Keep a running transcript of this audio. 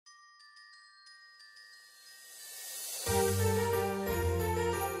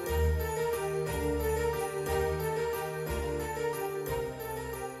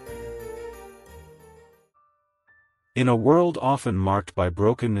In a world often marked by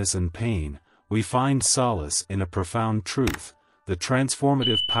brokenness and pain, we find solace in a profound truth, the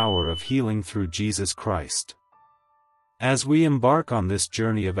transformative power of healing through Jesus Christ. As we embark on this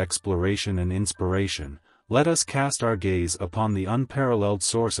journey of exploration and inspiration, let us cast our gaze upon the unparalleled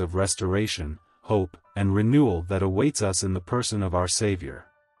source of restoration, hope, and renewal that awaits us in the person of our Savior.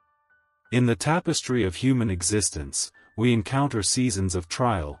 In the tapestry of human existence, we encounter seasons of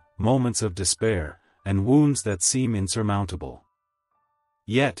trial, moments of despair, and wounds that seem insurmountable.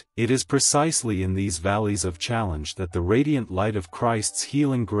 Yet, it is precisely in these valleys of challenge that the radiant light of Christ's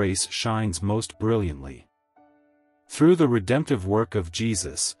healing grace shines most brilliantly. Through the redemptive work of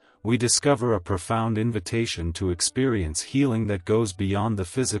Jesus, we discover a profound invitation to experience healing that goes beyond the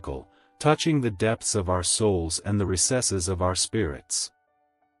physical, touching the depths of our souls and the recesses of our spirits.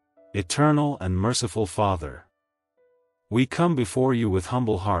 Eternal and merciful Father, we come before you with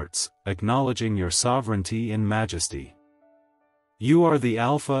humble hearts, acknowledging your sovereignty and majesty. You are the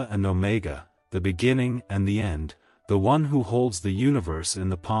Alpha and Omega, the beginning and the end, the one who holds the universe in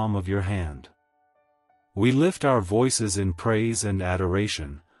the palm of your hand. We lift our voices in praise and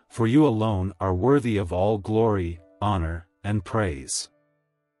adoration, for you alone are worthy of all glory, honor, and praise.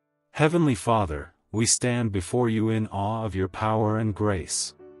 Heavenly Father, we stand before you in awe of your power and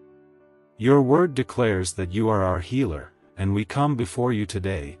grace. Your word declares that you are our healer, and we come before you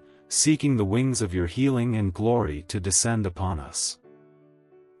today, seeking the wings of your healing and glory to descend upon us.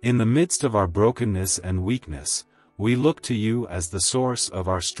 In the midst of our brokenness and weakness, we look to you as the source of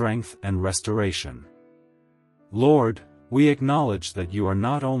our strength and restoration. Lord, we acknowledge that you are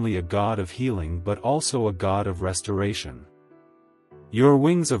not only a God of healing but also a God of restoration. Your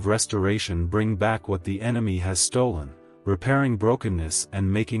wings of restoration bring back what the enemy has stolen, repairing brokenness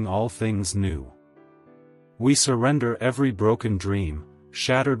and making all things new. We surrender every broken dream,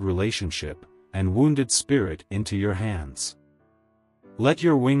 shattered relationship, and wounded spirit into your hands. Let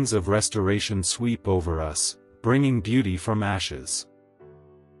your wings of restoration sweep over us, bringing beauty from ashes.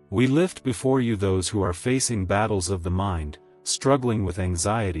 We lift before you those who are facing battles of the mind, struggling with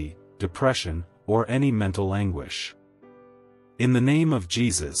anxiety, depression, or any mental anguish. In the name of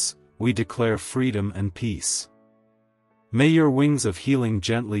Jesus, we declare freedom and peace. May your wings of healing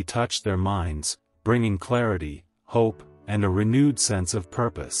gently touch their minds, bringing clarity, hope, and a renewed sense of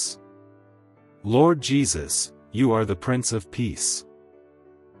purpose. Lord Jesus, you are the Prince of Peace.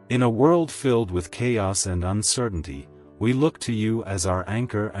 In a world filled with chaos and uncertainty, we look to you as our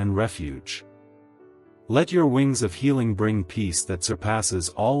anchor and refuge. Let your wings of healing bring peace that surpasses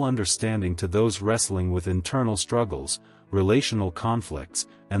all understanding to those wrestling with internal struggles, relational conflicts,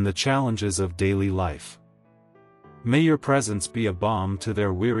 and the challenges of daily life. May your presence be a balm to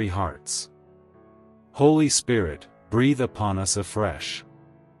their weary hearts. Holy Spirit, breathe upon us afresh.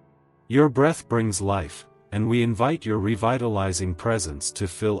 Your breath brings life, and we invite your revitalizing presence to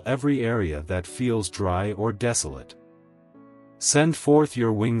fill every area that feels dry or desolate. Send forth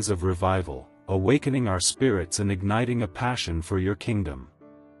your wings of revival, awakening our spirits and igniting a passion for your kingdom.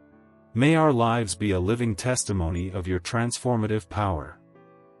 May our lives be a living testimony of your transformative power.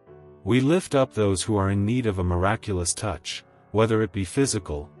 We lift up those who are in need of a miraculous touch, whether it be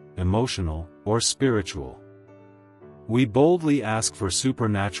physical, emotional, or spiritual. We boldly ask for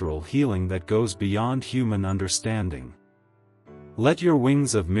supernatural healing that goes beyond human understanding. Let your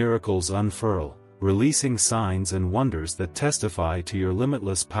wings of miracles unfurl, releasing signs and wonders that testify to your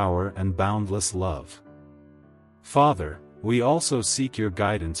limitless power and boundless love. Father, we also seek your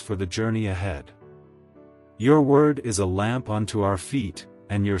guidance for the journey ahead. Your word is a lamp unto our feet,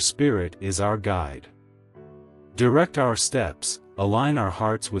 and your Spirit is our guide. Direct our steps, align our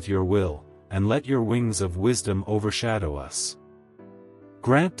hearts with your will, and let your wings of wisdom overshadow us.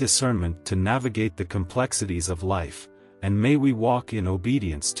 Grant discernment to navigate the complexities of life, and may we walk in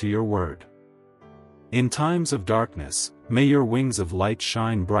obedience to your word. In times of darkness, may your wings of light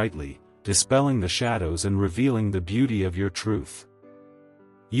shine brightly, dispelling the shadows and revealing the beauty of your truth.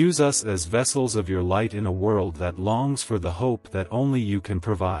 Use us as vessels of your light in a world that longs for the hope that only you can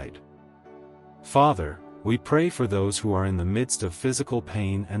provide. Father, we pray for those who are in the midst of physical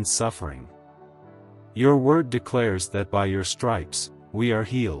pain and suffering. Your word declares that by your stripes, we are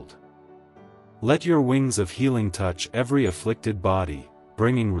healed. Let your wings of healing touch every afflicted body,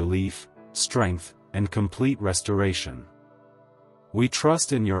 bringing relief, strength, and complete restoration. We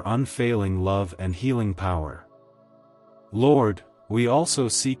trust in your unfailing love and healing power. Lord, we also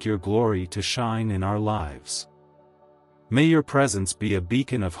seek your glory to shine in our lives. May your presence be a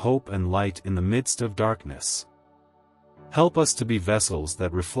beacon of hope and light in the midst of darkness. Help us to be vessels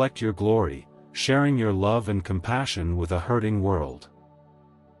that reflect your glory, sharing your love and compassion with a hurting world.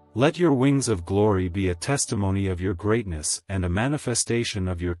 Let your wings of glory be a testimony of your greatness and a manifestation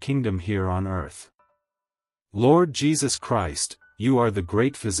of your kingdom here on earth. Lord Jesus Christ, you are the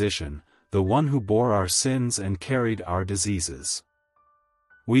great physician, the one who bore our sins and carried our diseases.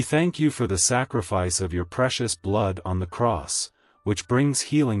 We thank you for the sacrifice of your precious blood on the cross, which brings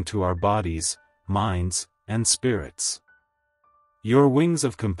healing to our bodies, minds, and spirits. Your wings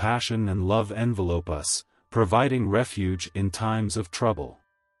of compassion and love envelope us, providing refuge in times of trouble.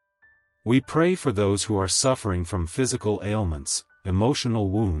 We pray for those who are suffering from physical ailments,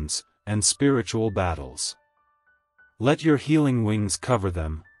 emotional wounds, and spiritual battles. Let your healing wings cover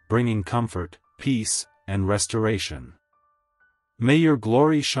them, bringing comfort, peace, and restoration. May your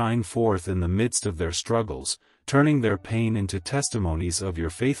glory shine forth in the midst of their struggles, turning their pain into testimonies of your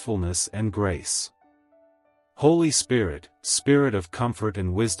faithfulness and grace. Holy Spirit, Spirit of comfort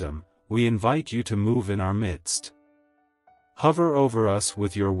and wisdom, we invite you to move in our midst. Hover over us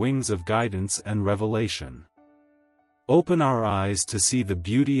with your wings of guidance and revelation. Open our eyes to see the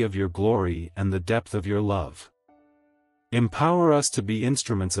beauty of your glory and the depth of your love. Empower us to be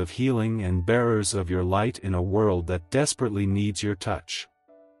instruments of healing and bearers of your light in a world that desperately needs your touch.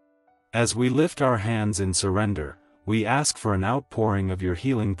 As we lift our hands in surrender, we ask for an outpouring of your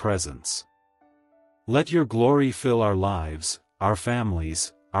healing presence. Let your glory fill our lives, our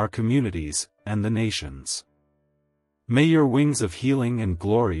families, our communities, and the nations. May your wings of healing and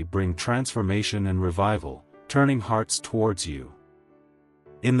glory bring transformation and revival, turning hearts towards you.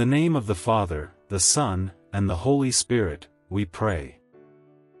 In the name of the Father, the Son, and the Holy Spirit, we pray.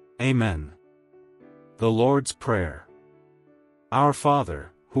 Amen. The Lord's Prayer. Our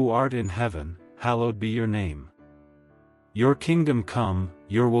Father, who art in heaven, hallowed be your name. Your kingdom come,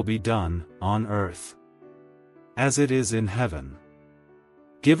 your will be done, on earth as it is in heaven.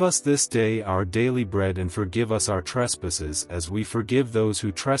 Give us this day our daily bread, and forgive us our trespasses as we forgive those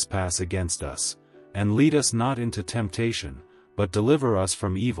who trespass against us. And lead us not into temptation, but deliver us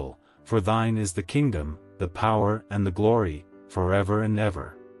from evil, for thine is the kingdom, the power and the glory, forever and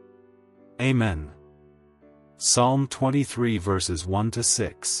ever. Amen. Psalm 23 verses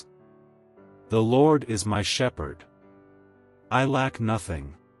 1-6. The Lord is my shepherd. I lack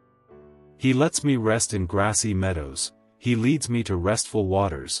nothing. He lets me rest in grassy meadows, he leads me to restful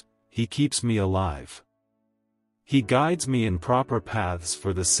waters, he keeps me alive. He guides me in proper paths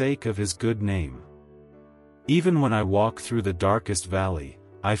for the sake of his good name. Even when I walk through the darkest valley,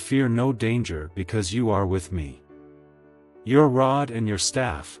 I fear no danger because you are with me. Your rod and your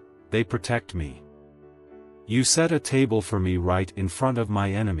staff, they protect me. You set a table for me right in front of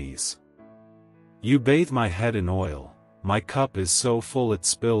my enemies. You bathe my head in oil, my cup is so full it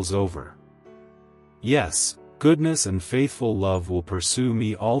spills over. Yes, goodness and faithful love will pursue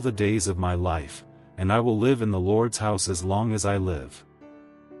me all the days of my life, and I will live in the Lord's house as long as I live.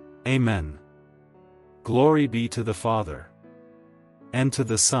 Amen. Glory be to the Father, and to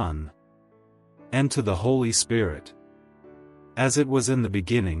the Son, and to the Holy Spirit, as it was in the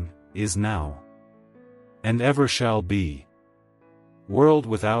beginning, is now, and ever shall be, world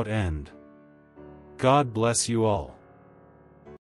without end. God bless you all.